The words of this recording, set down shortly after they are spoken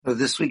But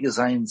this week is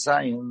Ayin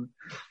Zion.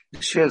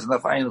 The shares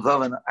enough Ayin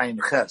Vav and Ayin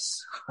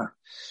Ches.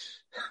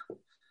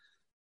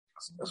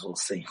 As we'll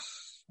see.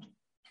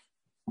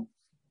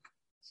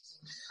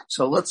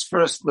 So let's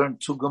first learn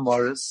two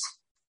Gemaras,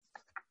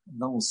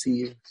 and then we'll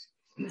see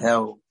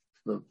how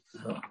the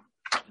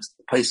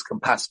place can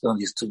pass on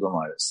these two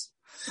Gemaras.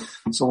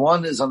 So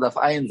one is on the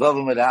Ayin Vav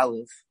and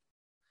Aleph.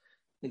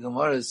 The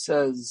Gemara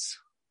says,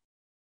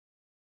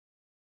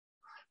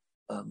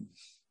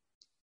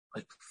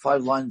 like 4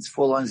 lines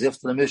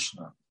after the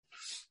Mishnah.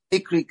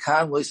 Ikri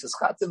kan lois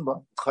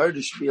eschatenbam.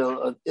 Chayr should be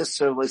an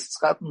iser lois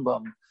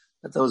eschatenbam.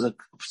 That there was a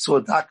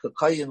psuadaka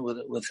kayin with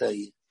a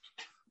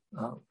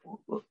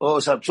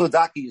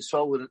psuadaka you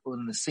saw with a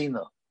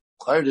nesina.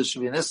 Chayr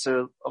should be an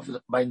iser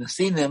by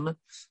nesinim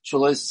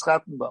shalois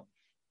eschatenbam.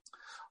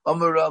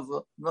 Amar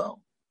Rava,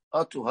 no.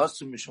 Atu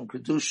hasu mishum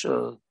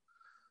kedusha.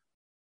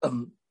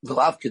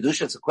 V'lav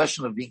kedusha. It's a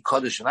question of being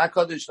kaddish and not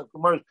kaddish. The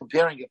Gemara is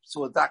comparing a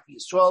psuadaka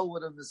Yisrael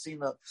with a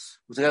nesina,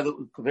 together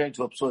comparing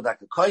to a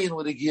psuadaka kayin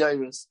with a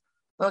giyaris.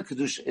 Not a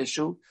kedusha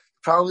issue.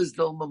 The problem is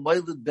the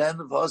mamoiled ben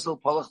v'azal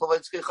palach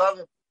l'vaytzkei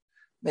chavim.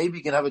 Maybe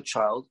you can have a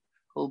child,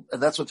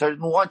 and that's what Torah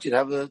didn't want you to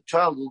have a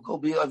child who'll go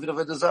be avid of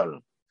a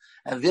desire.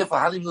 And therefore,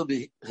 hadim will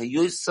be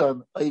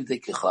hayusan avdei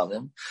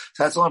kechavim.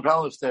 So that's the only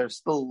problem if they're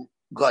still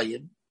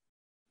goyim.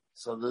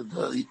 So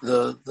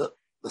the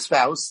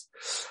spouse,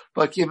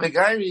 but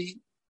Yemegayri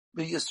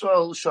be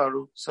Yisrael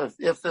Sharu. So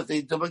if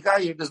they do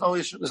Megayri, there's no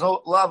issue, there's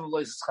no love of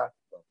Lois Chak.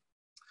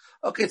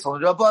 Okay, it's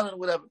only Rabbanan,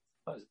 whatever.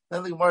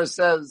 Then the Gemara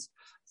says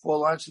 4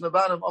 lines from the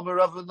bottom. Amar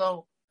Rava,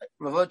 no,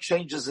 Rava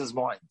changes his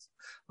mind.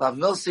 Lav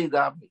Milsi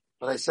Dami,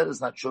 but I said it's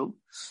not true.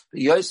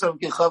 But Yosef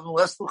Gechavim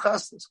less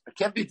Luchastas. I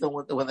can't be done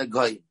when they're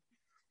goyim,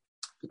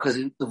 because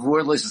the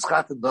word Lois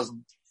Chak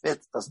doesn't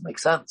fit, doesn't make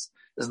sense.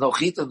 There's no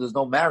chita, there's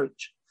no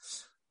marriage.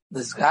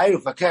 This guy,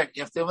 if I can't,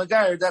 if they're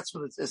Megayer, that's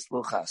when it's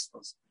Islu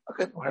Chastos.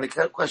 Okay,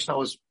 the question I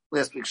was,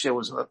 last week's share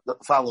was the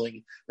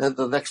following,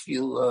 the next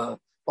few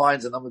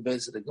lines and number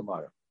base of the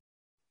Gemara.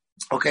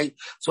 Okay,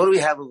 so what do we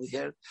have over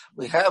here?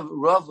 We have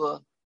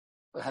Rava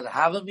had a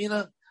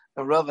Havamina,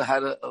 and Rava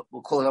had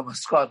we'll call it a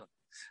Maskana.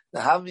 The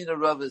Havamina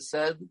Rava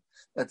said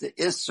that the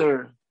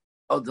Isser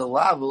of the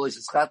Lava,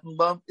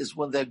 is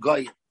when they're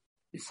Goyim,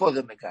 before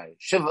the Megayer.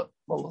 Shiva,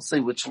 well, we'll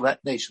see which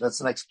nation. That's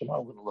the next one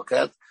I'm going to look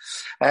at.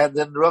 And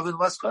then Rav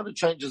Maskana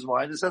changed his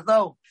mind and said,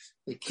 no,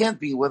 it can't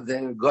be when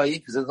they're Goyim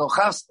because there's no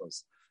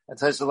Chastos.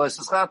 And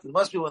it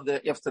must be when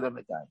they're after the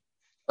Megayer.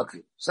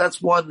 Okay, so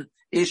that's one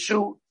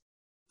issue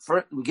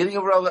for the beginning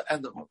of Rav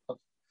and the okay. There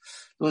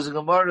was a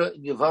Gemara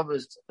in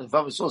Yavamis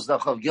also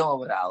Dachav Gilon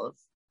with Aleph,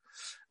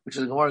 which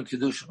is a Gemara in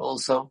Kedushin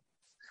also.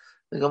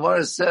 The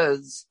Gemara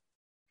says,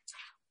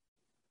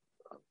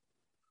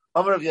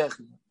 Amar Rav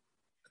Yechon.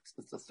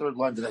 It's the third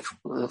line today.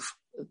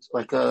 It's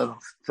like 13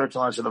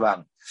 lines in the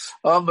bottom.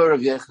 Amar Rav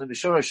Yechon,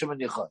 Mishor Hashem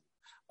and Yechon.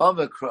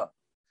 Amar Kra.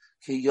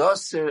 Ki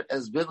Yosser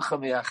as bincha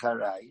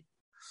me'acharai.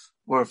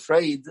 We're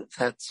afraid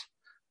that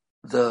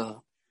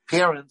the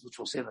parent, which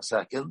we'll see in a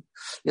second,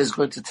 is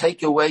going to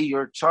take away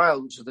your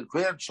child, which is the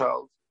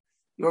grandchild,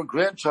 your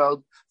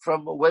grandchild,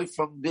 away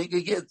from being a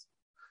yid.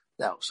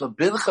 Now, so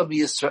bincha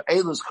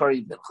mi'Yisrael is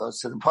kari bincha.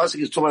 So the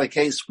pasuk is talking about a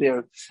case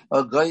where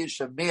a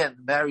goyish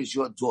man marries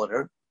your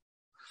daughter,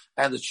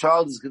 and the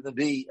child is going to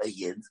be a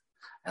yid,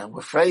 and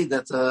we're afraid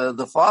that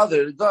the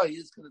father, the guy,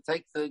 is going to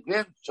take the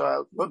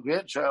grandchild, your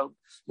grandchild,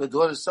 your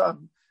daughter's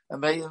son,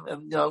 and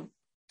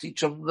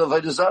teach him the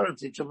Avodah Zarah,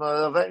 teach him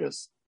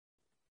Averis.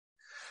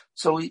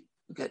 So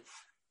but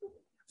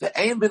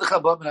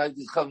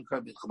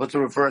the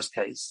reverse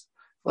case,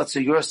 let's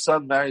say your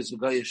son marries a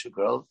goyish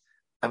girl.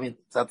 I mean,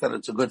 it's not that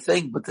it's a good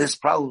thing, but this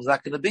problem is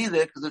not going to be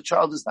there because the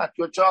child is not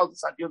your child,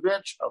 it's not your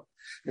grandchild,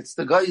 it's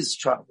the guy's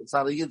child, it's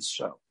not a yid's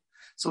child.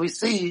 So we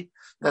see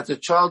that the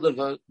child of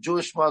a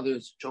Jewish mother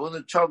is a Jew, and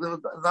the child of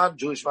a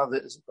non-Jewish mother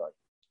is a guy.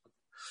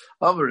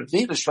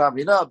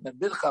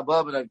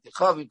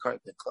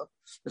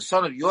 The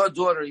son of your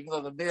daughter, even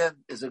though the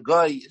man is a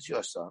guy, is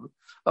your son.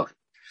 Okay.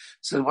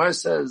 So the Gemara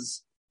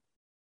says,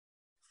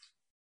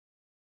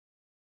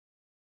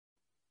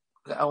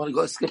 I want to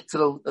go skip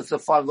to the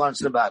 5 lines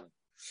to the bottom.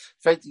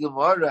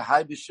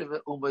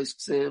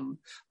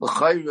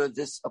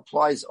 This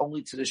applies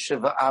only to the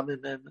Shiva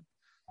Amimim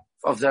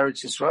of the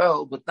Eretz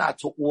Yisrael, but not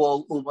to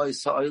all Umay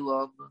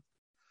Sa'ilam.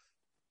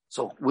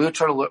 So we're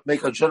trying to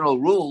make a general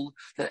rule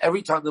that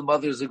every time the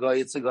mother is a guy,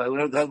 it's a guy.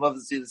 Whenever the mother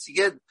is a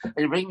yid, and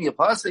you bring me a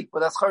pasuk,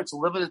 but that's hard. It's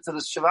limited to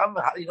the Shiva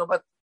Amimim. How do you know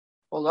about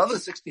all the other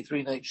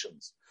 63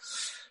 nations?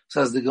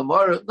 Says the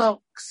Gemara,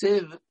 no,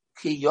 Ksiv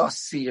Ki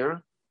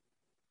Yosir.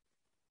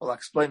 I'll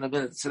explain in a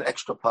minute. It's an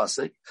extra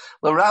pasuk.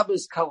 The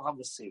rabbis Kal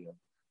HaMasirim.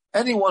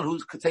 Anyone who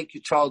could take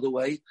your child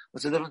away,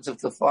 what's the difference if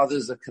the father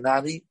is a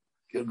Kanani,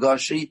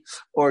 Gashi,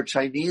 or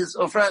Chinese,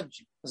 or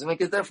French? Doesn't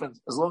make a difference.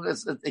 As long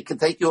as it can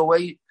take you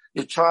away,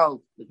 your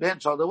child, the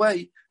grandchild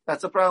away,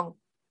 that's a problem.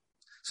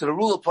 So the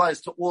rule applies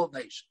to all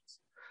nations.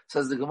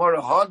 Says the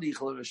Gemara,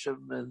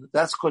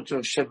 that's Kotra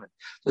of Shimon,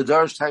 the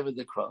Darish time of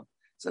the Kra.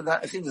 So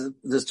that, I think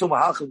there's 2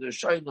 Mahalchim, there's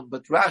Shainim,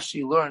 but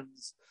Rashi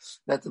learns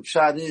that the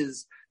Pshad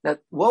is that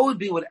what would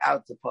be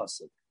without the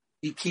pasuk?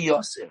 Ki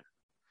yasir.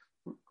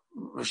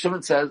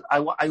 Shimon says, I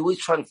always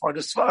try to find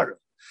a svara.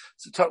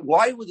 So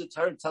why would the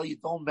Torah tell you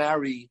don't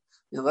marry?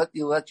 You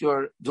let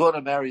your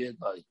daughter marry a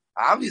guy.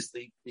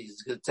 Obviously,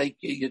 he's going to take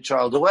your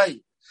child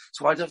away.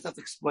 So why do I have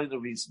to explain the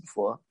reason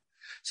for?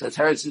 So the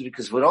Torah says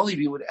because it would only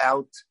be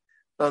without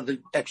the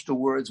extra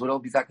words. Would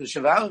only be taken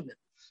shavavim.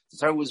 The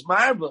Torah was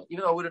marba,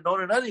 even though I would have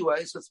known it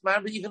anyway. So it's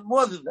marba even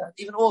more than that,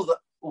 even all the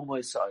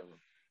umay silent.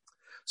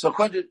 So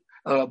according to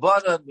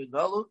Rabbana and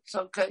Minalu, it's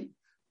okay.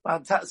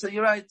 So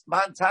you're right.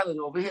 Montana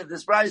over here,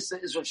 this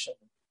brisa is Rosh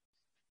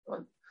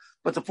Hashanah.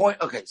 But the point,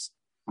 okay.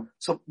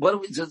 So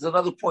there's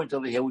another point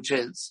over here, which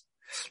is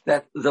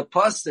that the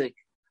pasuk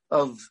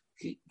of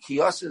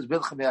Kiyosir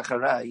Bilchem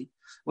Yacharai,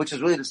 which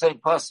is really the same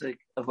pasuk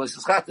of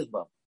Loisas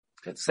Chatinba,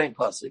 okay, the same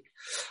pasuk.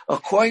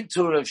 According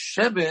to Rav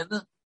Shimon,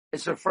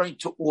 it's referring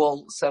to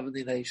all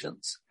 70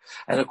 nations,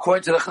 and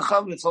according to the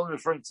Chacham, it's only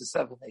referring to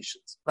 7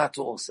 nations, not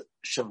to all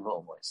Shimon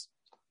always.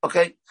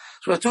 Okay,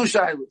 so we have 2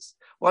 shaylas.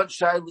 One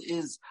shayla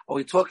is: are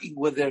we talking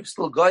where they're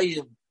still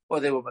goyim or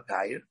they were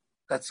Makayir?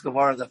 That's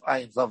Gemara of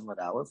Ayin Vav Man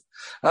Aleph.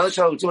 Another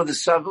shayla: we're talking the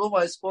Shav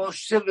Umais or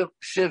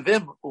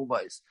Shivim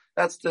Umais.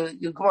 That's the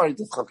Gemara of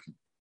Chakim.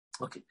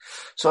 Okay,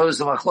 so there's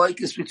a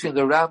machlokes between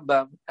the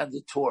Rambam and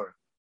the Torah.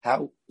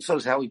 So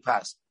is how we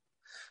passed.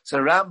 So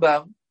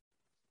Rambam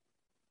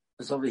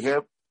is over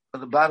here on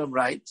the bottom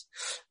right.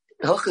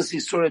 Hilchas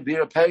Yisur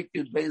Bira Perek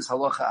Yud Beis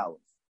Halacha Aleph.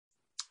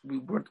 We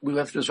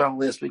went through this round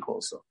last week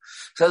also.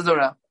 Says the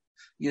Rambam,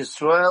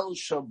 Yisrael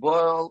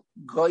Shabal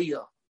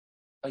Goya,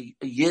 a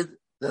Yid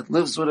that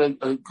lives with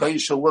a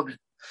Goyish woman,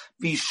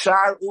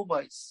 Bishar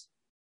Umais,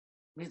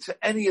 means for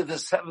any of the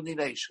 70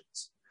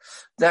 nations.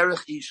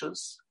 Derech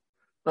Ishus,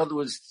 in other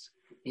words,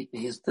 he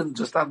didn't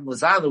just have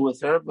Mazana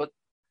with her, but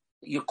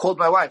you called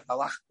my wife.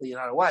 Halach, you're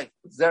not a wife.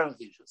 It's Derech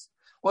Ishus.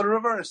 Or the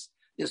reverse.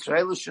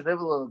 Yisrael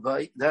Shenevil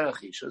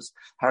Derech Ishus.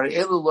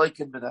 Harielu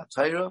Loikin Min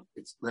HaTorah.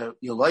 It's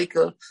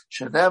Yoloika.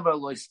 Shenemer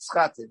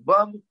Loischatin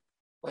Bam.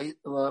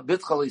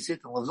 Bitcha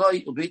Loisitin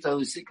Lazoi. Ubita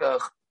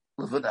Loisikach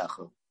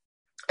Levanecha.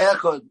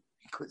 Echad,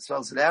 he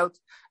spells it out.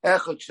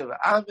 Echad Sheva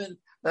Amin.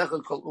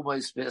 Echad Kol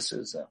Umais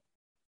Be'eser.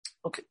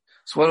 Okay.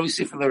 So what do we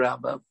see from the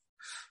Rambam?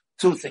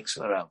 2 things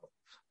from the Rambam.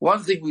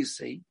 One thing we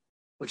see,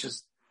 which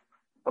is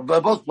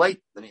both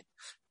blatant. I mean,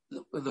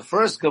 in the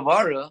first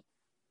Gemara,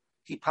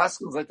 he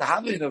paskins like the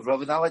Havin of Rav,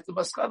 and not like the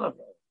Maskana of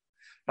Rav.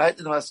 Right?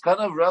 In the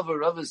Maskana of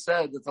Rav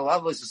said that the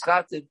Lavos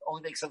Ischatin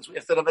only makes sense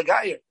if they're a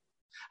Megayer.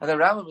 And the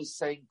Rambam is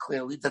saying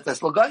clearly that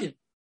that's Lagayim,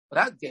 but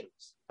not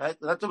Gerus. Right?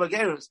 We're not talking about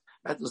Gerus.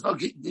 Right? There's no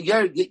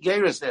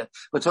Gerus there.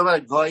 We're talking about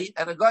a Goy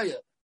and a Goya.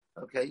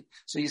 Okay?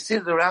 So you see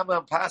the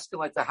Rambam paskin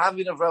like the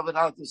Havin of Rav, and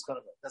not like the Maskana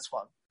of Rav. That's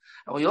one.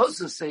 And we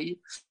also see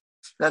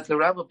that the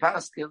Rambam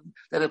paskin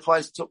that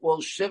applies to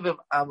all Shivim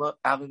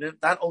Amimim,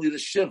 not only the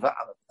Shiva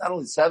Amimim, not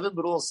only 7,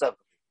 but all 7.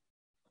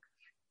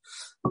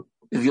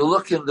 If you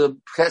look in the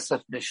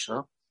Kesef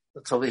Mishnah,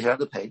 that's over here on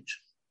the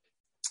page,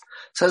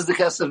 it says the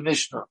Kesef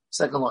Mishnah,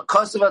 second one,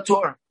 Kosev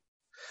HaTorah,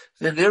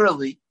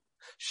 venerally,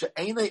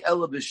 she'enei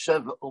ela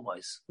b'sheva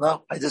umais.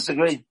 No, I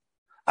disagree.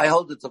 I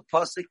hold that the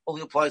pasuk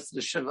only applies to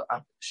the Shiva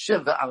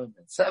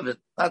Amimim, 7,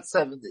 not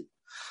 70.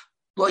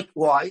 Like,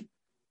 why?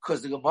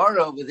 Because the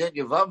Gemara within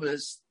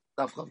Yavamis,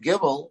 Nafchav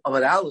Gimel,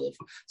 Amar Aleph,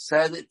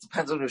 said it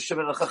depends on Rav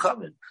Shimon and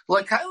Chachamim.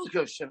 Like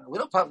Rav Shimon, we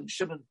don't have Rav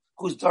Shimon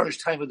who's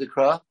Darish time of the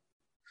Krah.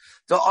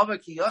 The Amar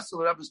Ki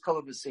Yasel Rabbis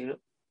Kol HaMesira.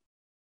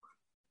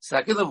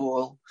 Second of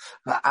all,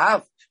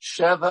 Va'av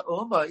Sheva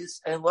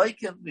Umais and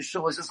like him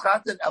Mishum was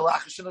Chatin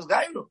Elachashin as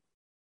Gairu,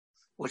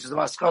 which is the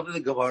Maskal of the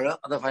Gemara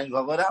and the Vayin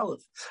Vav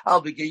Aleph.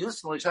 Al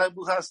B'Geyus and L'Shai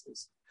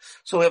Buchastis.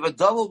 So we have a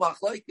double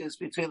machlokes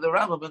between the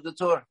Rambam and the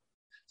Torah.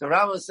 The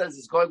Rambam says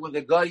it's going with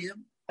the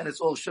Goyim, and it's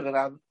all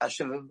Shivim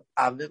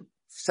Amim,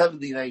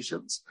 70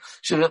 nations,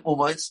 Shivim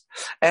Umais.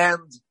 And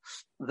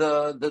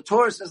the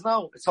Torah says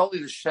no, it's only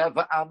the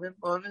Sheva Amim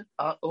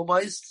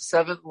Umais,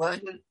 7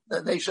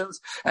 nations,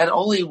 and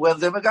only when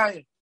they're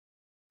Megayim.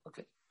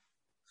 Okay.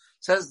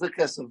 Says the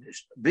Kesef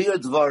Mishnah, B'yer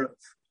Dvarav,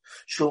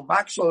 Shul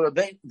Makshal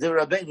the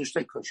Rabbeinu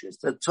Shtei Kushis.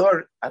 The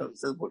Torah, I don't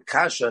know, the word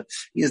Kasha,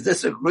 he is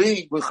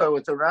disagreeing with her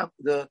with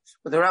the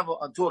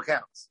Rambam on 2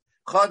 accounts.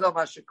 Chadam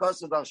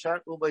Hashikosav Al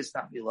Shar Umais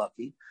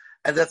Nami,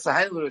 and that's the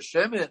Hainu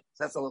Rishemit.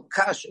 That's a little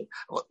kasha.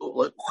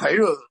 Like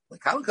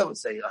Hanukkah would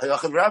say,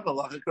 "Hayachim Rabban,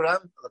 Lachik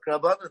Rabban,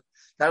 Lachrabanan."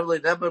 That really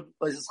never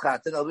was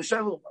Chatin Al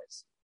B'Shevu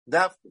U'Mais.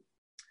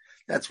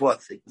 That's one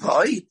thing.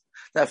 V'ayit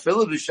that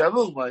Philip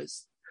B'Shevu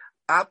U'Mais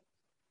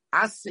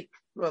Asik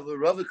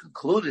Rava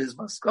concluded his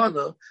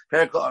maskana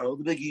Perka Aro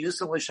the big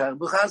use of L'Shar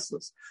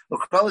B'Chaslas.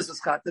 L'Kralis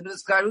is Chatin and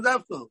it's Kairu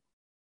Davko.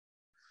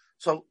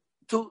 So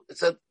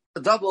it's a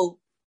double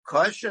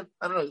question.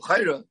 I don't know.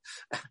 Chayra.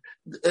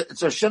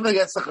 It's a Shimon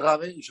against the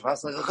Chachamim. You should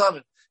pass like a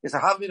Chachamim. It's a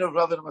Havin of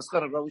Rav and a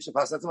Maskana of Rav. We should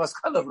pass like the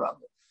Maskana of Rav.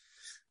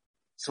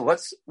 So what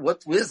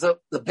is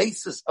the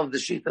basis of the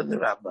sheet of the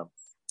Rambam?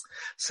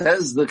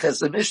 Says the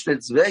Kesef Mishnah,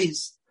 it's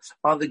based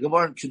on the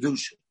Gemara in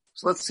Kedushin.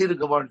 So let's see the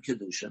Gemara in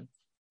Kedushin.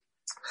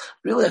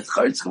 Really, at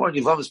Charetz Gemara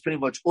Yivam is pretty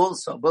much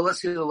also, but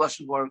let's hear the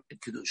Lashon more in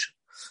Kedusha.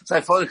 So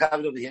I follow the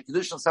over here.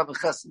 Kedusha and Samach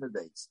Chesed and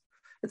Days.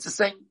 It's the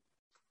same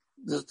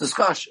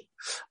discussion.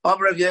 Rav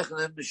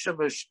Yechanan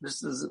Mishumash.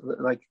 This is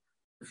like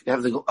if you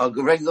have the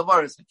regular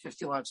Gemara, it's like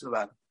 15 lines to the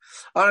bottom.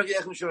 Rav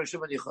Yechanan Mishumash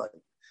Shimon Yechai.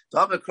 So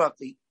I'm a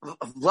Krakti.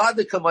 Vlad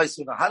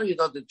Kamaisuna. How do you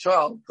know the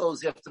child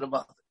goes after the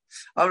mother?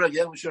 So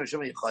Bencha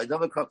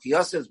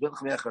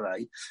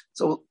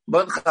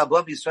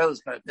Abam Yisrael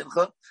is Kari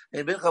Bencha,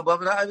 and Bencha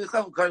Abam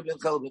Avicham Kari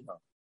Bencha Bencha.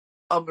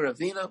 Amr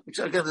Ravina, which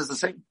again is the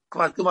same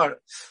Gemara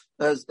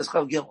as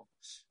Chav Gimel.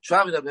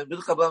 Shravina Ben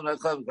Bencha Abam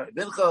Avicham Kari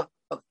Bencha.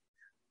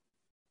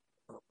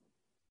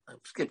 I'm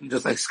skipping,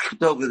 just like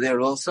skipped over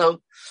there.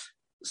 Also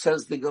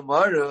says the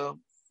Gemara.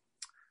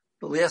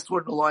 The last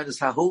word in the line is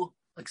Hahu.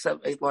 Like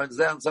 8 lines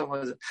down, something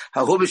like that.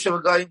 Hahu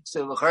b'shem hagayim.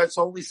 So the Charetz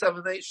only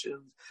 7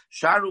 nations.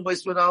 Sharu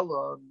b'ismin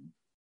Allah.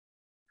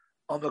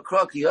 On the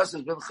krok,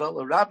 Yosef ben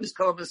Chal, Rabbi's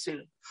Kalam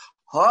Esirim.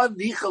 Ha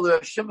nichal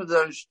Hashem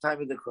Adash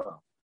time of the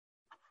krok.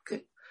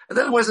 Okay, and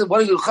then what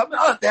are you coming?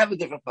 Oh, they have a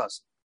different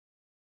pasuk.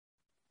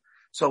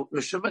 So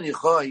Rav Shimon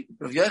Yechai,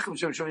 Rav Yechim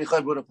Shimon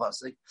Yechai brought a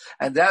pasuk,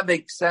 and that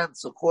makes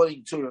sense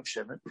according to Rav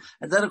Shimon.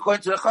 And then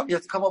according to the Chacham, you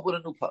have to come up with a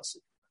new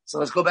pasuk. So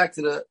let's go back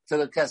to the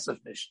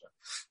Kesef Mishnah.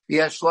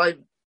 Yesh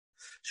Shloimeh.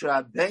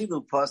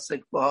 Shrabeinu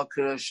pasuk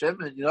b'hakir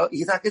Shimon. You know,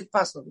 he's not getting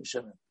pasuk with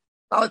Shimon.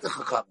 Not like the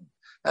Chacham.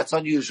 That's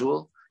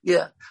unusual.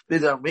 Yeah.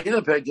 But the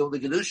Armina Perigil, the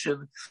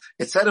Gedushin,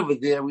 it said over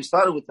there, we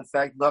started with the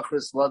fact,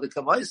 Nachris Lada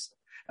Kamaisa.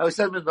 And we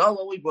said,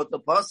 Minala, we brought the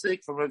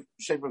pasuk from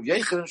Shem Rav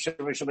Yechim,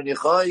 Shem Shimon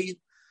Yechai,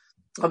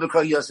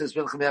 Amikra Yosef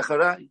ben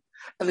Chamecharai.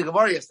 And the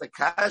Gemara, yes, the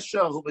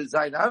Kasha, who is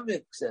Zayin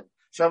Amik, said,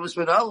 Shabbos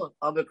ben Alan,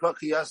 Amikra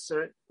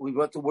Kiyaser, we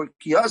brought the word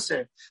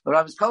Kiyaser, but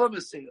Rami's Kalam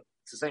is saying,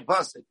 it's the same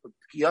pasuk, but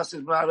Kiyaser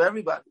is not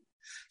everybody.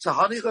 So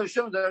Hani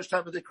Choshem, there's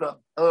time of the Kram.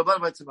 So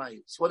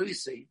what do we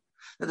see?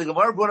 That the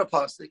Gemara brought a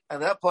pasuk,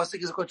 and that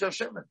pasuk is a Kochav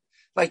Shimon.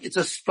 Like it's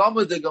a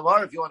stomach the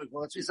Gemara, if you want to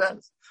call it. That's what he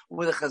says.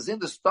 With a Chazin,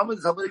 the stomach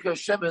is Hamid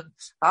Shimon.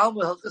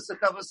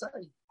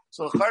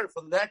 So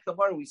from that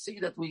Gemara, we see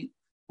that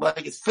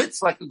it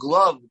fits like a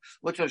glove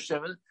with Rav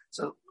Shimon.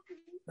 So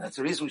that's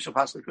the reason we should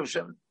pass like Rav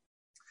Shimon.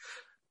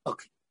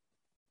 Okay.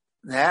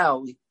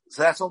 Now,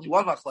 so that's only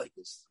one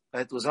machlekes.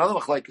 Right? There was another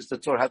machlekes the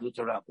Torah had with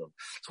the Rambam.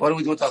 So what do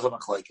we do with the other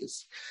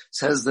machlekes?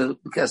 Says the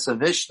Kesef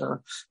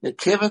Mishnah, that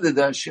given the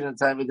darshin and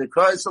time of the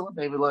Kreisel,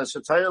 maybe lo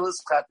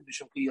eshatayerless chatim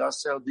mishum ki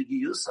yasel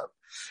digi yusam.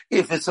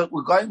 If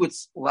we're going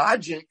with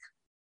logic,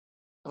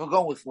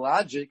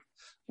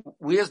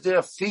 where's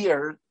their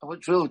fear?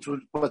 Which is what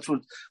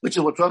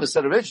Rambam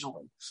said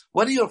originally.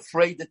 What are you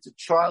afraid that the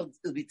child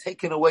will be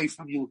taken away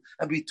from you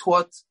and be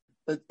taught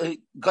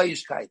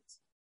Goyishkeit?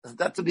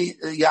 That to be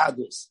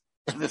Yadus.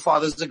 If the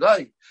father's a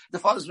guy, the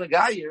father's a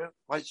guy here,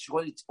 why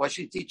should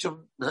he teach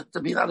him to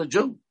be not a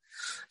Jew?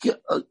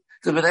 The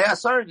Bnei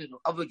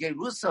Asarinu, Avagay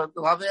Rusa,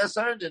 the Lavei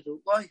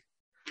Asarinu, why?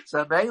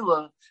 So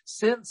Mela,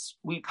 since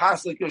we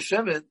pass like Rav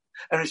Shimon,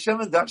 and Rav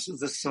Shimon dashes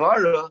the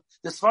Svara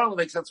will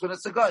make sense when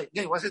it's a guy.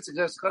 Again, once it's a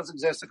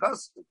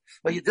custom,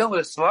 but you're dealing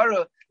with a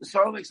Svara, the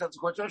Svara will make sense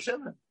according to Rav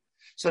Shimon.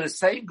 So the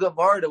same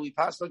Gemara that we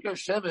pass like Rav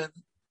Shimon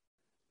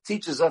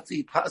teaches us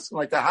to pass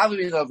like the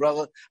Havamina of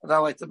Rava and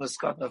not like the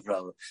Maskana of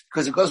Rava.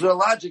 Because it goes with a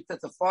logic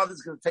that the father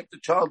is going to take the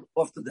child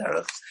off the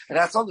derech, and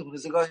that's only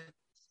because they're going,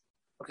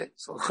 okay,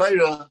 so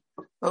Chayra,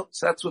 so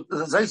that's what,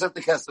 that's at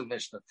the Kesef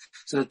Mishnah.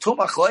 So the two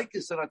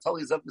machlokes and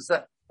Atali is up to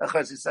that. That's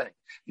what he's saying.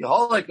 You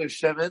hold like a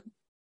Shimon,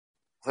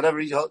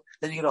 whatever you hold,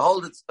 then you're going to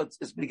hold it's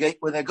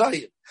begate when they're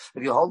going.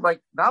 If you hold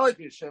like, not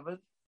like a Shimon,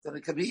 then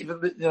it could be even,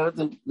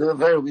 the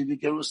very will be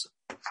Gerusa.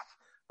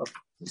 Okay,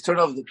 let's turn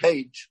over the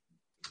page.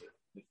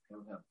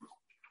 Don't have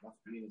enough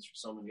meanings for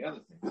so many other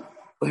things.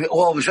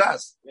 All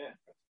B'Shas. Yeah.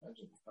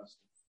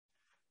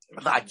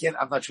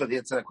 I'm not sure the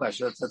answer to that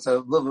question. That's a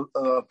little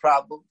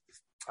problem.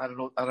 I don't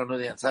know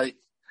the answer.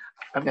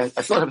 I mean, I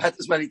thought about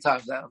this many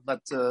times. I'm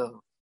not, I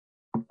don't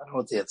know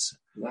what the answer.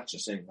 You're not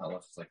just saying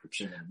halach is like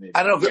Reb maybe.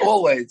 I don't know if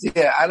always.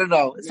 Yeah, I don't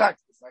know. It's not.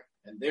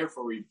 And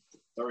therefore we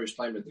Darius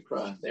time at the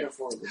Quran.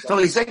 Therefore. So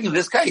he's saying in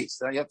this case,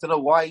 you have to know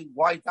why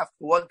after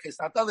one case,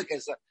 not the other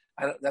case.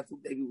 That's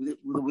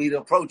maybe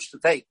the approach to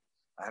take.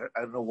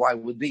 I don't know why it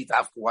would be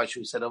after. Why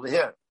should we say over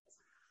here?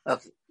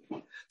 Okay.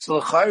 So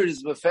the Chayr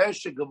is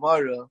Beferish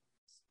Gemara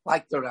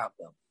like the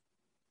Rambam.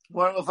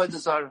 More of a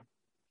desire.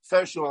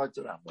 First, like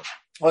the Rambam.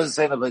 What is it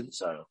saying about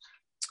desire?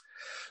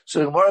 So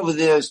the Gemara over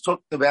there is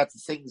talking about the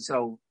things,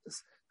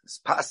 this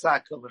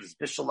Pasakum and this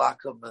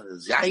Bishalakum and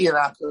this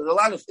Yayinakum. There's a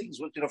lot of things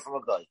from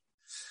a guy.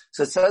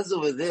 So it says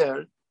over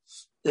there,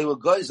 they were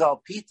guys al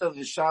Pita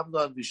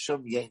Vishamna and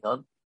Vishum Yenon.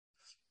 In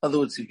other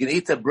words, you can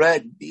eat the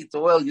bread, you can eat the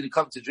oil, you can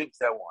come to drink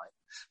their wine.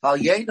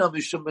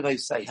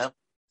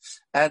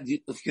 And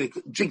if you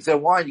drink their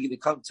wine, you're going to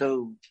come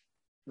to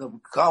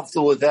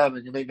comfortable with them,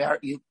 and you may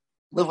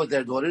live with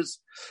their daughters.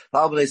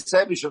 Whatever.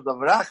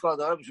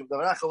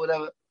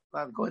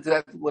 I'm going to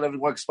that, whatever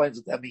more explains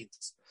what that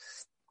means.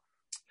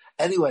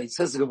 Anyway, it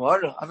says the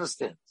Gemara,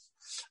 understand.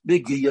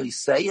 This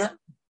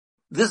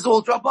is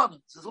all Drabanan.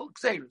 This is all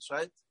Xeris,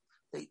 right?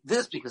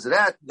 This because of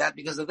that, that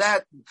because of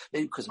that,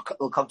 maybe because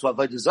it'll come to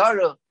Avodah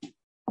Zarah,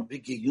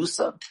 big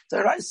Yusa,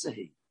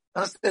 Taraisa.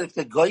 Understand, if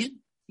they're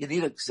goyim, you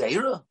need a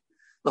Gzeira.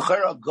 The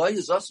Chara Goy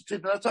is also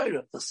treated in the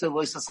Torah. The Silva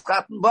is a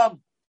Schat and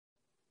Bum.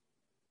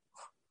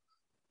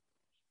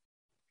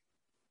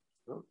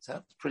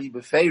 Sounds pretty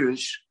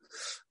beferish.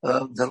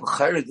 The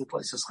Chara, the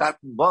place of Schat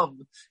and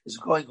Bum, is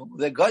going when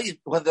they're goyim,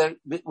 when they're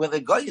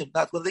goyim,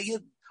 not when they're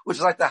Yidden, which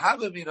is like the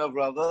Havamina of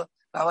Rava,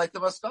 not like the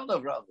Maskana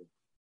of Rava.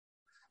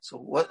 So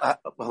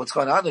what's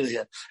going on over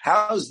here?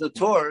 How is the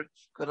Torah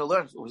going to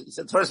learn?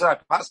 The Torah is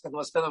not Pascha, the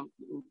Maskana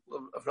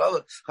of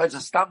Rava. There's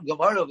a Stam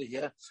Gemara over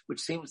here,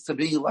 which seems to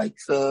be like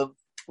the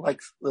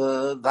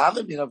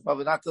Havamina of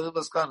Rava, not the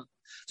Maskana.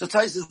 So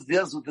Taisus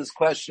deals with this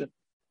question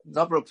a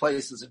number of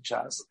places in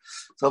Chas.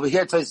 So over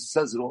here Taisus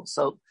says it all.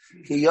 So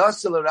Ki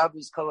Yasel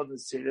Rabbi's Kalam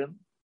Nesirim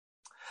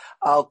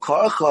Al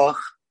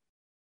Karchach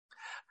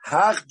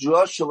Hach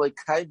Drosha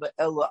Lekaima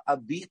Ela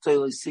Abito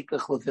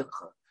Lesikach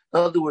Levincha. In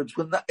other words,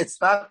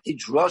 it's not a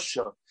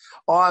drasha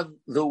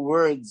on the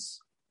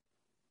words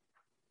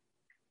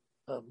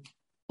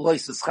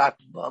it's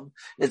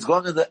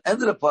going to the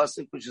end of the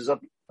pasuk, which is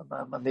up.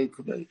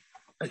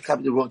 I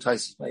copied the wrong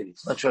Taisus, maybe.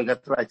 I'm not sure I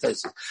got the right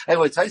Taisus.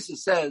 Anyway, Taisus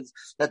says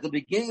that the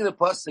beginning of the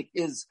pasuk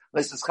is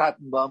Leisas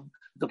Chatenbam.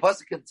 The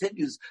pasuk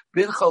continues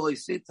Bincha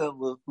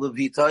Leisita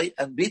Levitai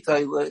and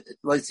Bitai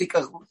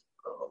Leisika.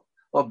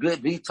 Or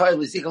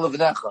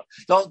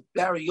don't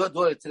marry your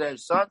daughter to their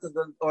son, and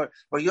then,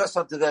 or your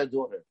son to their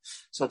daughter.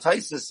 So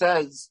Taisa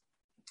says,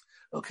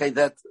 okay,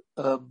 that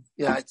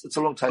it's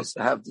a long Taisa.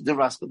 I have the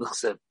Raskal the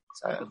Chesed.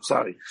 I'm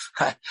sorry,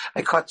 I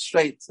cut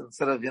straight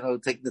instead of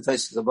taking the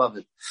Taisas above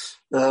it.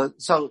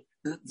 So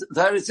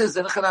there it says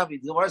in Chanami,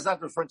 the Gemara is not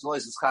referring to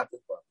Loises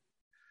Chaten Bam.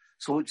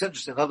 So it's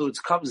interesting. In other words,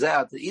 it comes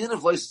out that even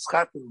if Loises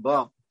Chaten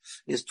Bam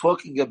is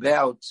talking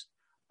about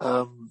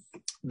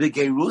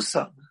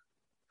Begerusan.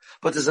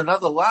 But there's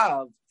another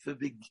law for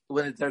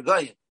when they're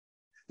goyim.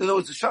 In other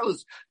words, the shayla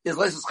is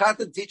Leisas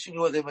Chaten teaching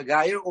you whether they're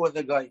Megayer or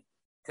they're goyim.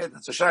 Okay,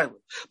 that's a shayla.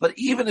 But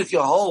even if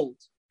you hold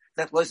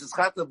that Leisas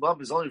Chaten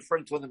Bam is only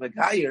referring to when they're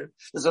Megayer,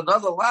 there's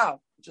another law,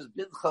 which is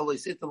Bidcha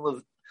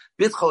Leisitim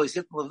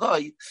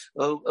Levnoi,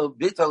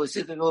 Bidcha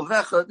Leisitim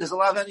Levnecha, there's a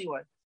law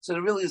anyway. So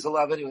there really is a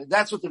law anyway.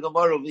 That's what the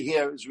Gemara over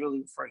here is really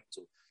referring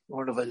to.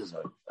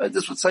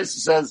 This is what Taisa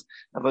says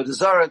about the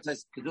Zara,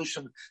 Taisa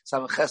Kedushin,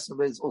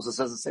 Samach also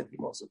says the same thing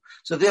also.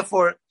 So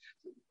therefore,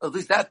 at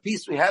least that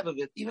piece we have of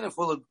it, even if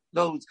we'll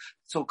know,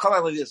 so come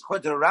on like this,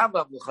 according to the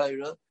Rambam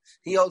L'chaira,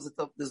 he holds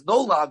that there's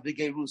no law of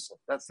Bigay Rusan.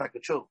 That's not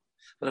true.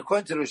 But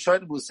according to the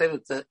Rishonim who say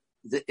that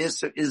the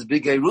Isser is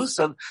Bigay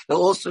Rusan,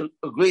 they'll also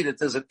agree that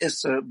there's an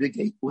Isser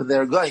Bigay when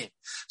they're going.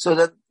 So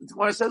that the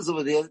Gemara says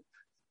over there,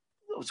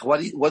 so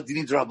what do you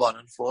need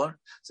Rabbanan for?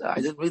 So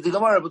I didn't read the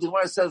Gemara, but the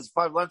Gemara says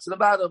 5 lines in the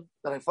bottom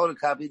that I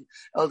photocopied.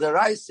 El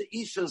deraisa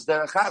ishus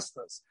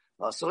derachastas.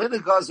 So in the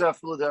Gaza are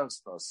full of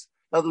derachastas.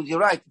 In other words, you're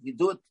right. If you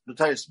do it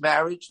with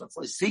marriage, that's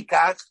like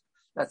sikach.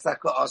 That's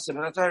like awesome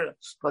in a Torah.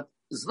 But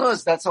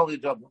znus, that's only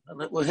Rabbanan.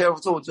 And we'll hear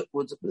with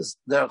this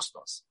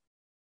derachastas.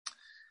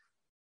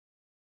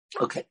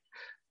 Okay.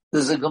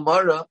 There's a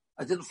Gemara.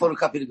 I didn't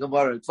photocopy the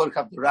Gemara. I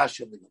photocopied the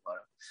Rashi of the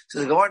Gemara. So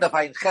the Gemara that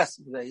I in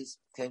Chesed days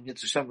came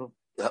into Shem.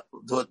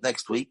 Do it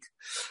next week.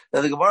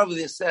 Now the Gemara over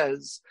there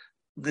says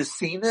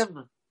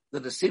Nesinim, the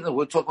Nesinim,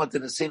 we're talking about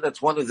the Nesinim,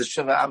 that's one of the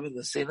Sheva Avim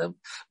Nesinim.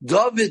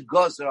 David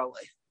Gozer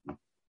Alei.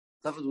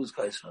 David was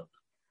Gozer.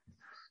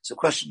 So the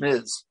question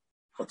is,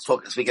 let's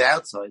get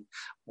outside.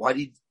 Why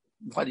do you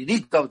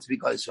need David to be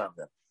Gozer around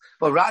them?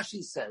 Well,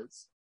 Rashi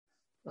says,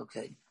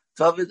 okay,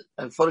 David,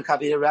 and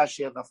photocopy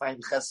Rashi and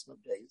Nafayim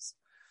Chesed days.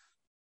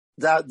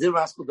 The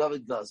Raskal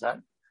David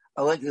Gozer.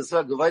 So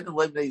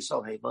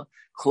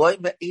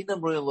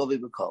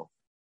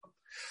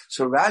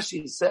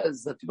Rashi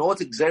says that what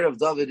the Gzeir of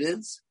David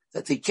is?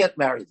 That he can't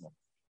marry them.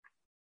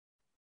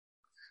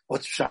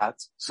 What's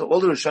Pshat? So all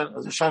the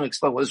Rishonim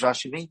explain what does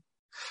Rashi mean.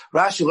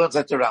 Rashi learns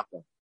like the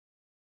Rambam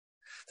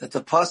that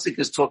the pasuk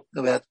is talking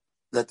about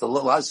that the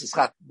Lazis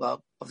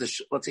Chatma of the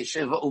let's say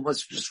Shiva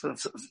Umas, just for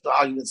the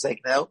argument's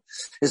sake now,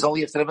 is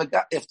only after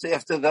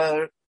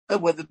the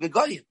when the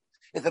Begoyim.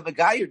 If the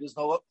Megayer, there's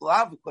no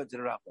love according to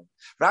the Rambam.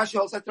 Rashi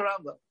holds like the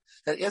Rambam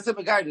that if the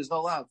Megayer, there's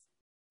no love.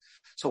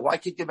 So why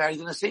can't you marry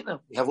the Nesinim?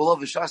 You have all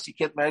of Shas, you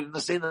can't marry the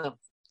Nesinim.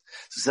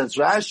 So says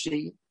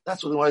Rashi,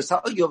 that's what I was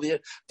telling you over here.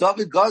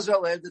 David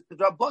Gazal had the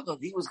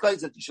Rabbanon. He was guys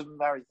that you shouldn't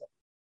marry them.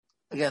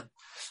 Again,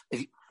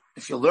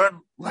 if you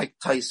learn like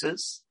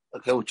Taisus,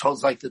 okay, which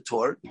holds like the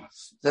Torah,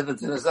 then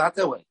it's not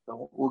that way.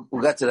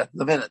 We'll get to that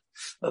in a minute.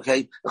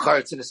 Okay,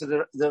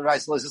 the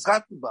rice is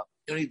Chattenbach.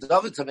 You need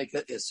David to make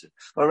an Isser.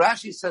 But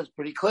Rashi says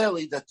pretty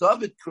clearly that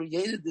David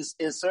created this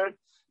Isser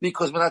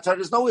because when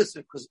there's no Isser,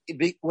 because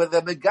when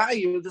the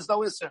Megayer, there's no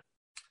Isser.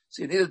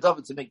 So you needed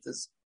David to make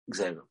this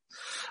example.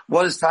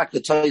 What does Taka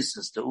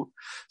Taisus do?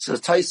 So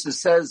Taisus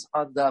says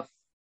on the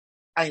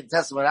Ayin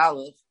Testament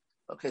Aleph,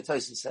 okay,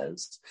 Taisus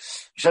says,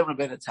 Shem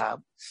Rabbeinu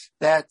Tam,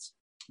 that,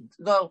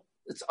 no,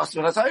 it's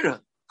Asman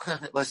HaTorah.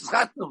 It's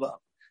Chattenbach.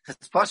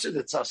 It's Pasha,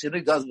 it's Asher.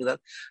 He does with that.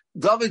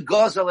 David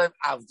goes alem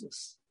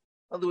Avdus.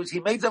 In other words, he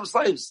made them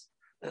slaves.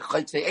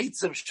 They ate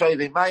some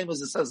shoyvei mayim,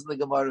 as it says in the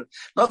Gemara.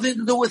 Nothing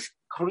to do with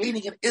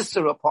creating an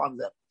isser upon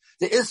them.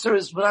 The isser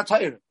is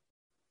v'natayr.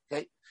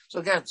 Okay, so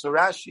again, so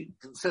Rashi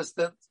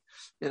consistent.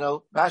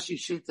 Rashi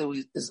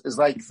Shita is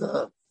like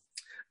the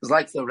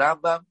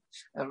Rambam,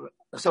 and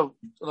so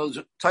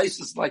Tais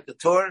is like the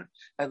Torah,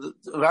 and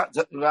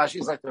Rashi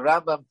is like the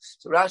Rambam.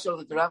 So Rashi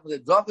like the Rambam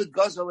that David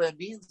Gazaleh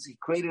means he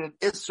created an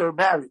Isser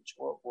marriage,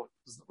 or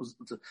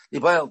he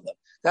boiled them.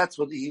 That's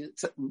what he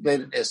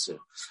made an Isser.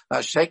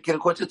 Sheikh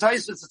according to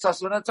Tais, it's a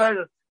Tasman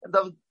Torah, and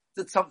David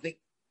did something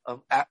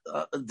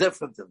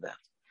different than that.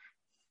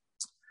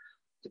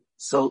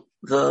 So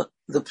the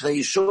Pnei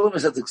Yeshua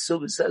is that the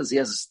Ksubah says he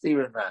has a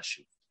steer in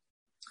Rashi.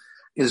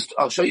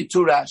 I'll show you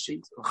two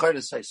Rashis,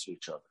 and say to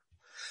each other.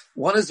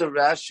 One is a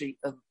Rashi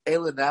of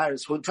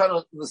Elinaris. We're trying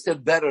to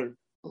understand better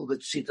a little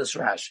bit Shitas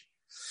Rashi.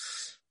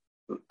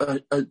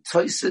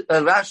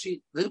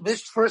 Rashi,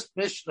 the first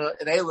Mishnah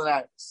in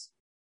Elinaris,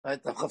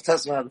 right?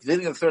 The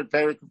beginning of the third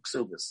parak of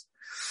Ksubas,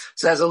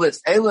 says a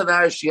list.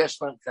 Elinaris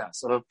Yeshlam Kas.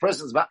 So if a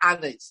person's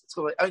Ma'anis, it's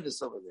called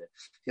Einis over there.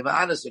 If you're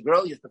Ma'anis, a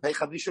girl, you have to pay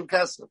Chamishum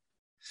Kasam.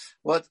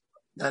 What?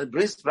 Now the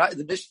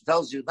Mishnah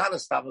tells you not a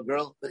stam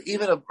girl, but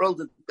even a girl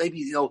that maybe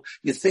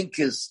you think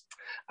is,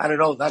 I don't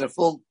know, not a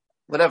full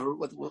whatever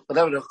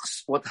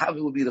what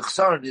having would be the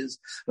chsaron is,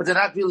 but they're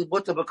not really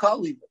muta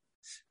bakal even.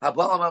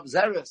 Habalam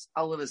amzeres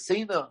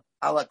alanasina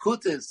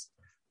alakutis.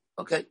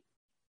 Okay,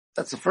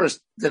 that's the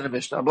first din of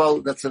Mishnah.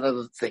 That's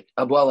another thing.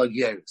 Abal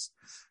agyeris.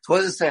 So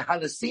what does it say?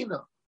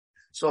 Hanasina.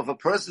 So if a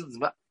person's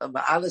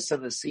ma'anis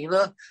and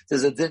nasina,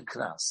 there's a din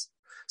knas.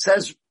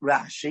 Says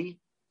Rashi.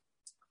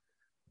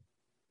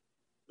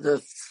 The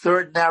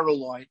third narrow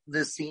line,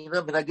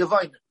 Nesina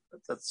Minagavaina.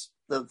 That's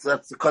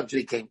the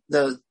country came,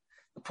 the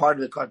part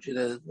of the country,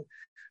 the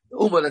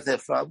Ummah that they're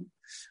from.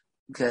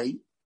 Okay.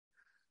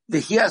 The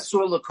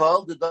Hiasur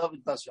Lakal, the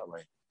David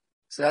Bashalay.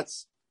 So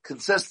that's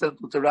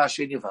consistent with the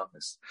Rashi and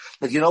Yavamis.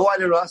 But you know why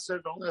they're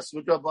Asr? No less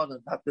with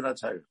Rabbanan, not the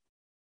Natayr.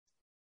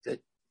 Okay.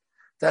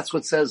 That's what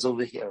it says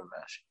over here in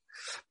Rashi.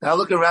 Now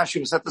look at Rashi,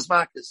 Vasetas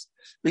Makis.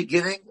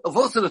 Beginning of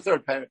also the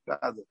third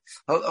paragraph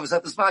of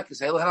Vasetas Makis.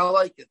 Hey, I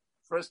like it.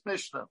 First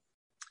Mishnah.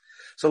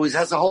 So he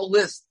has a whole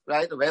list,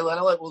 right? Of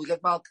we'll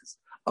get Malchus.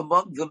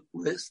 Among the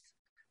list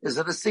is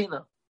a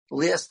Nesina. The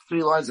last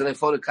three lines that I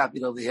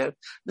photocopied over here.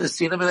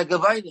 Nesina min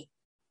agavaina.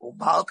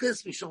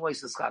 Malchus mishum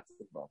loises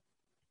chatim.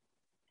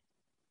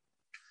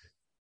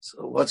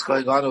 So what's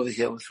going on over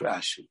here with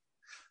Rashi?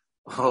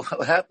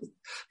 What happened?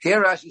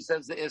 Here Rashi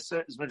says the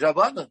Isser is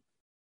Medrabanan.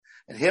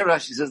 And here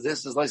Rashi says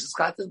this is loises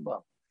chatim.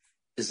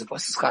 Is it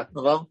loises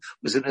chatim?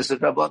 Was it Isser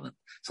Drabanan?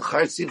 So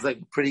it seems like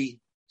a pretty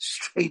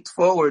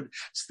straightforward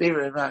steer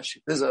in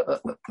Rashi. There's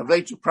a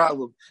major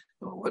problem.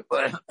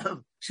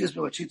 Excuse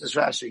me, what Shitas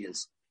Rashi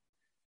is.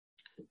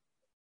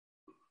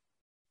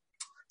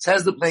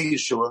 Says the Pnei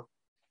Yeshua,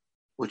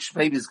 which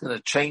maybe is going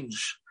to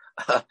change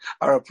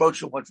our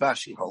approach of what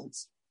Rashi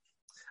holds.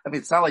 I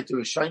mean, it's not like the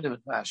Rishonim in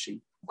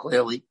Rashi,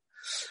 clearly,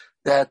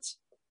 that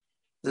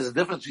there's a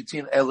difference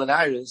between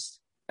Elinaris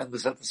and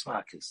Vasetas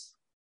Makis.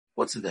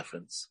 What's the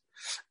difference?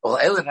 Well,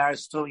 Elinaris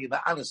is talking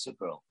about Anasa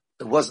girl.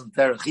 It wasn't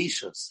Derech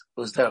Ishus, it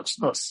was Derech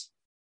Snus.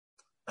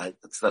 Right?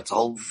 That's the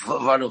whole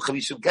Varnu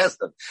Chamishim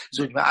Kestem.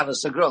 So when you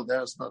Ma'anas a girl,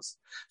 Derech Snus.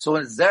 So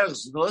when it's Derech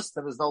Snus,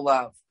 then there's no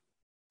love.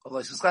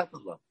 Otherwise it's got no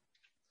love.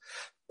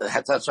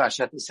 That's Rashi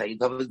had to say,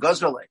 David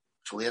Gozrelay.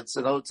 Actually, it's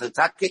a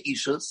Taka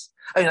Ishus.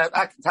 I mean,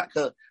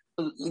 Taka,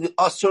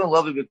 Asur and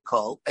Lovi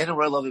B'Kol, Ein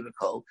Roy Lovi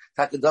B'Kol,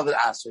 Taka David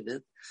Asur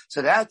did.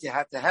 So that you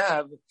have to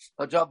have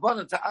a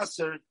Jabbanan to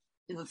Asur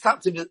in the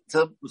top to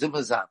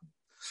Mazam.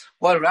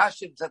 What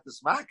Rashi said the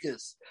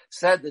Smakis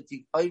said that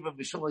the Oivim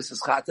Mishum is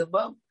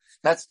Chatim,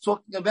 that's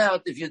talking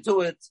about if you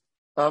do it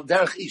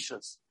Derech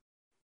Ishus.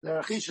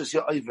 Derech Ishus,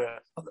 you're over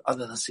on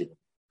the Nasirim.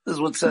 This is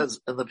what it says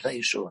in the Pnei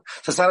Yeshua.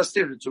 So it's not a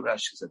steer to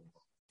Rashi's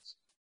anymore.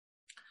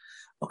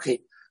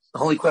 Okay, the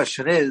only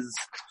question is,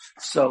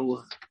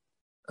 so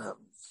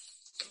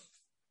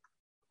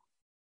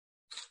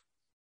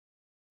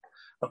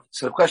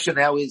the question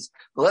now is,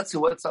 well,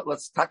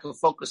 let's take a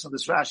focus on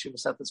this Rashi and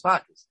set this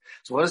Makis.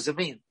 So what does it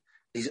mean?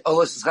 Does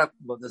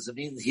it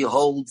mean he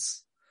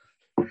holds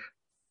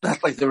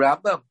not like the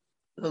Rambam?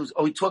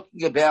 Are we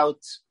talking about?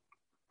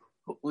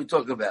 What are we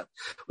talking about?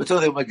 We're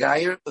talking about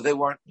Magayer, but they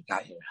weren't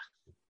Magayer.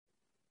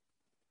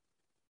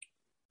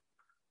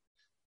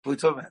 What are we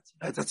talking about?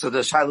 Right? That's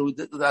the Shiloh.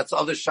 That's the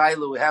other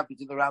Shiloh we have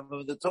between the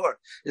Rambam and the Torah.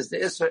 Is the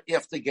Isser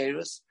after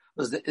Gerus?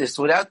 Was the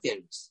Isser without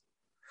Gerus?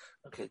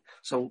 Okay.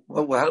 So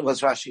what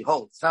was Rashi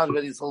hold? It's not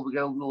already told we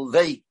get a little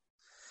vague.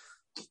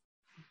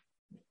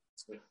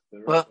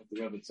 The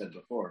Rebbe said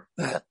before,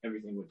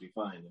 everything would be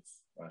fine if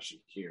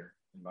Rashi here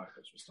and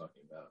Marcos was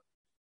talking about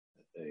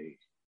that they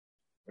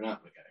were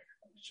not Megayer.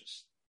 It's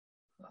just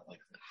not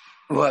likely.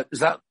 What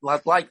is that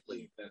not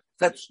likely?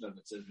 That's no.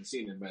 It says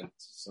Nesina meant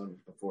some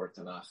before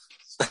Tanakh.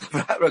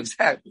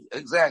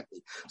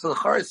 Exactly. So the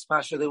Charis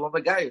Masha they were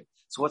Megayer.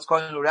 So what's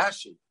going on with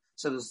Rashi?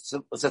 So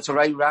that's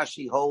right.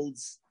 Rashi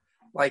holds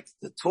like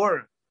the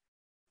Torah.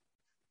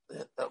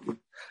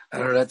 I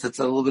don't know. That's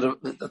a little bit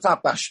of. That's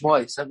not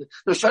Bashmois. The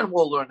Rishonim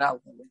will learn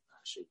out that way.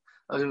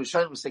 The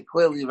Rishonim will say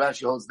clearly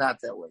Rashi holds not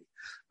that way.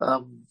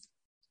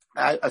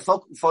 I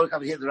focus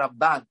on here the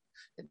Ramban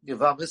in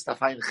Yevamis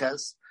Tafayin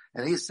Ches,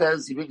 and he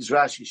says he brings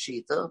Rashi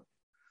Shita.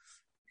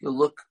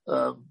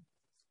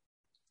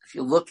 If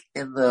you look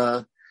in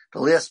the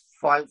last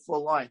 4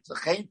 lines, the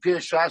Chaim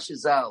Pirsh Rashi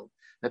Zal,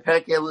 the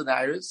Perek Elun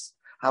Iris,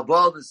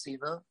 Habal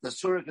Nesina, the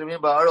Surah Karim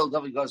Ba'arol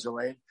David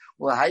Gazalem,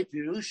 well, Hai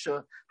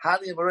Pirusha,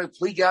 Hani Amarei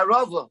Pliga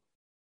Arava,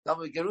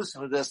 David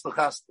Gerusim, the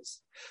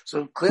Eslachastas.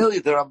 So clearly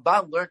the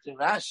Ramban learned in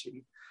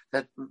Rashi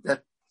that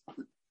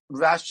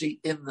Rashi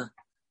in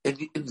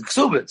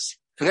Ksubis,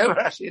 forget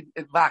Rashi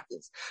in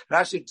Makkas,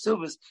 Rashi in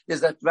Ksubis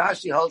is that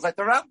Rashi holds like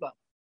the Rambam.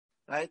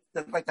 Right?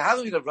 That's like the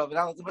Havamina of Rav,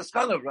 not like the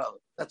Maskana of Rav.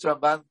 That's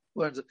Ramban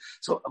learns.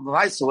 So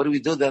what do we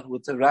do then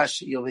with the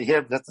Rashi over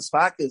here? That the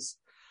Smakas,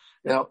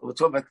 we're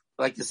talking about,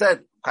 like you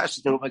said,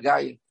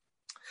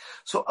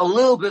 so a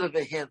little bit of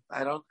a hint.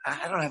 I don't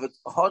have it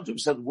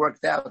 100%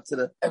 worked out to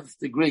the nth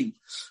degree,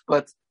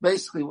 but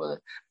basically,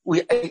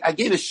 I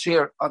gave a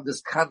share on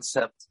this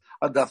concept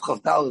on the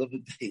Chavdal of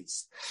the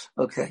days.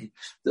 Okay,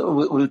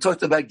 we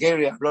talked about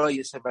Geri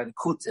Aroyis and by the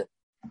Kutim.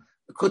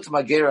 The Kutim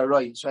Agera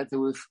Aroyis, right? They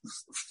were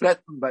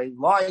threatened by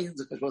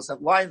lions because we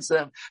had lions to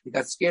them. They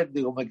got scared.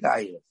 They were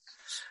Megayah,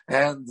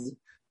 and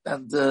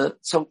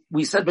so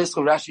we said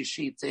basically Rashi's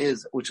sheet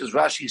which is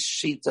Rashi's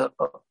sheet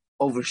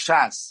over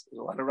Shas. There's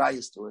a lot of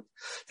rayas to it.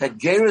 That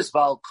Geras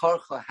Val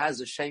Karcha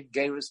has a shame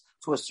Geras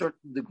to a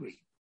certain degree.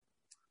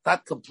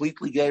 Not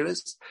completely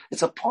Geras.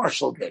 It's a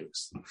partial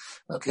Geras.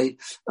 Okay.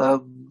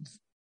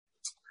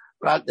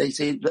 Right. They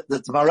say that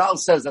the Maral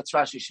says that's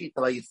Rashi's sheet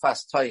by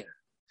Yifas Toyer.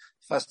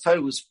 Yifas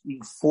Toyer was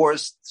being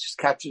forced. She's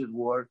captured in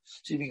war.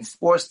 She's being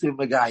forced to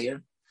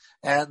Megayah,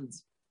 and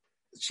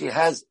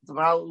the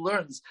Maral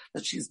learns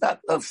that she's not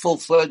a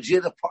full-fledged,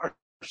 yet a partial.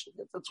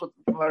 That's what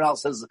the Maral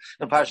says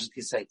in Parshas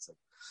Kiseitza.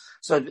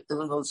 So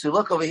if you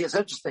look over here, it's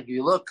interesting.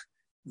 You look,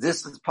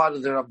 this is part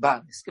of the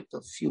Ramban. He skipped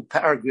a few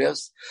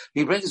paragraphs.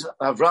 He brings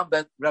Avram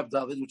ben Reb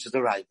David, which is the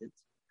Ravid.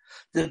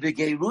 The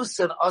Begeirus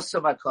and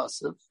Asam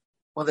HaKasav,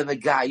 when the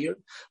Megayer,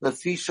 the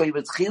Fisha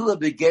Yimetchila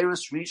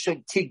Begeirus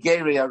Rishon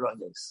Tigeri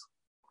Aronis.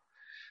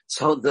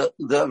 So the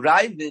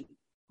Ravid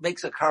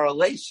makes a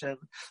correlation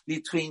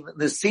between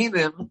the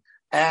Sinim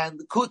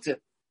and Kutim.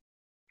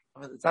 I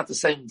mean, it's not the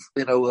same,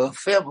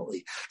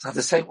 family. It's not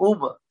the same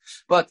Ummah.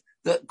 But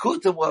the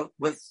Kutim were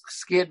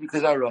scared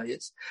because of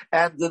Arayas,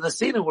 and the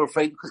Nasinim were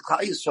afraid because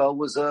Klal Yisrael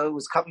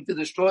was coming to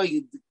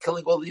destroy,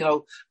 killing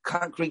all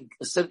conquering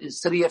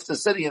city after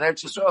city in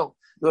Eretz Yisrael.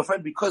 They were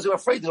afraid because they were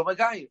afraid of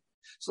Megayah.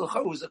 So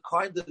it was a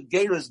kind of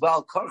Geras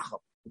Baal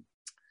Karcham.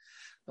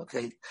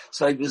 Okay,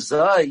 so it makes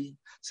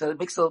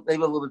it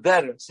maybe a little bit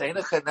better. Saying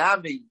a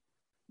Chanami,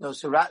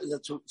 so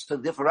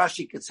therefore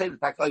Rashi could say that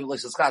Takayim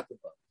Leisas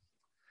Chatava.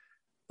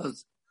 In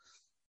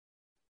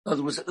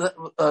other words,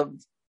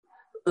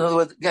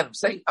 again, I'm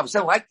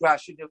saying like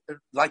Rashi,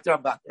 like the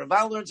Ramban.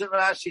 Ramban learns in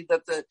Rashi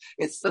that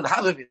it's the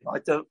Havamim,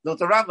 like the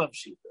Rambam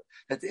Shita,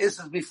 that the is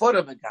before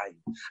the Megayah.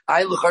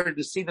 I look harder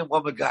to see them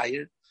one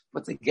Megayah,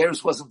 but the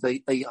Geras wasn't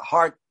a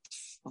heart,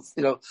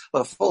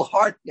 a full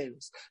heart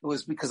Geras. It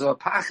was because of a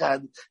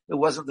Pachad. It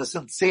wasn't a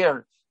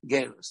sincere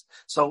Geras.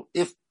 So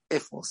if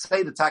we'll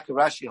say the Taka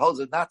Rashi holds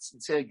a not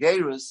sincere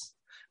Geras,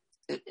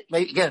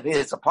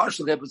 it's a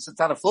partial Geras, but it's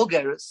not a full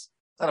Geras.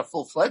 Not a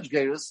full-fledged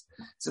Geras.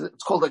 So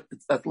it's called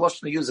that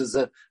Lashon uses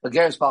a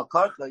Geras Bal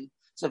Karcha.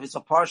 So if it's a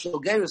partial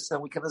Geras,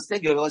 then we can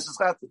understand Geras.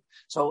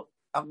 So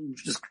I'm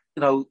just,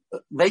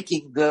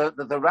 making the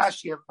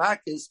Rashi and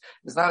Makkas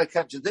is not a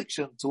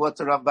contradiction to what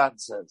the Ramban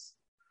says.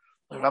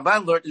 The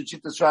Ramban learned in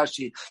Shittas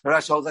Rashi. The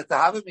Rashi holds like the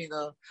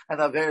Havamina and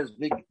Averis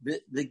big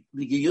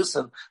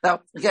Yusim.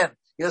 Now, again,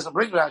 he doesn't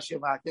bring Rashi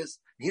and Makkas.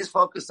 He's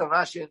focused on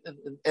Rashi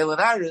and Elun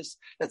Iris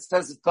that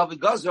says it's David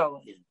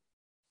Gazra.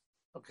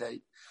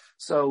 Okay.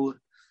 So,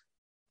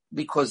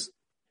 because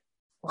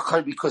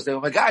they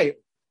were Megayah.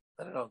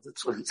 I don't know,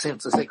 that's what it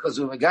seems to say, because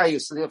they were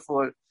Megayah, so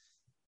therefore,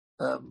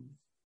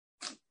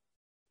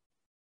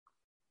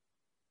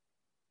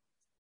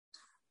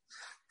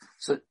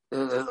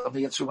 let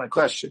me get through my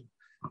question.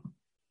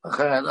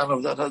 Okay, I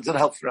don't know if that doesn't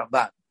help for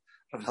Ramban.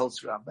 It helps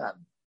for Ramban.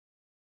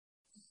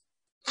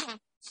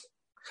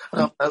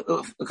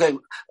 Okay,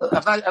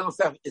 I don't know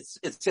if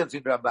it's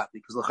answering Ramban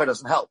because Lachar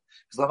doesn't help.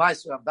 Because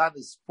Lamais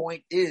Ramban's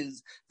point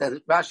is that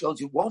Rashi holds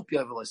you won't be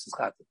able to listen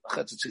to Chatim.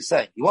 That's what she's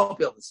saying. You won't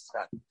be able to listen to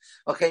Chatim.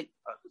 Okay,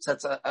 so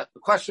that's a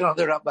question on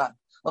the Ramban.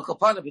 Uncle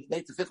Panam, it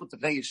made to fit with the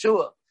Pnei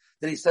Yeshua,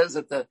 that he says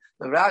that the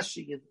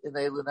Rashi in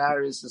Elun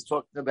Iris is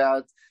talking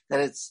about that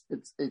it's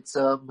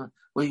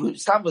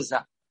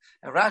Samazah.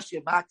 And Rashi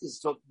and Makkas is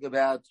talking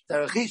about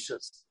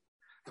Terachishas.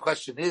 The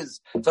question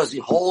is, does he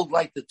hold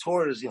like the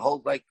Torah? Does he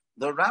hold like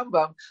the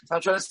Rambam? So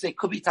I'm trying to say,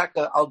 could be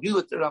Taka, I'll be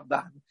with the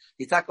Ramban.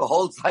 He Taka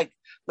holds like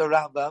the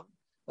Rambam,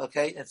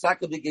 okay? And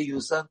Taka be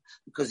Geyusan,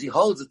 because he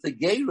holds that the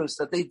Geirus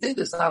that they did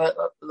is not a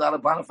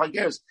bona fide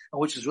Geirus,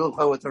 which is really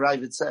what the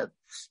Ravid said,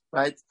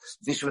 right?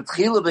 And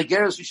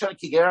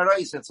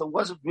so it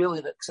wasn't really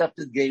an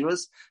accepted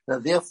Geirus,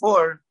 and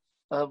therefore,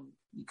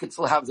 you could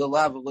still have the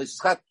lav of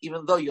Leischat,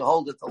 even though you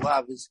hold it, the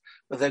lav is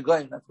where they're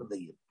going, not where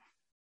they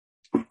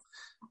are.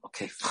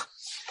 Okay.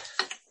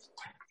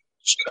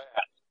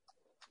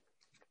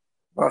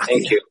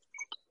 Thank you.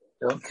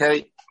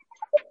 Okay.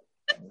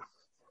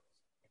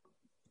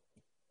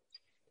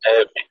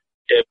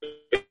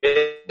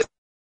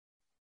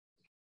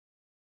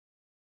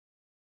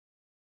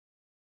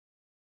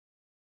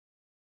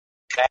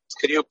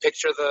 Could you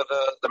picture the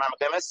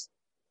Mamakimis?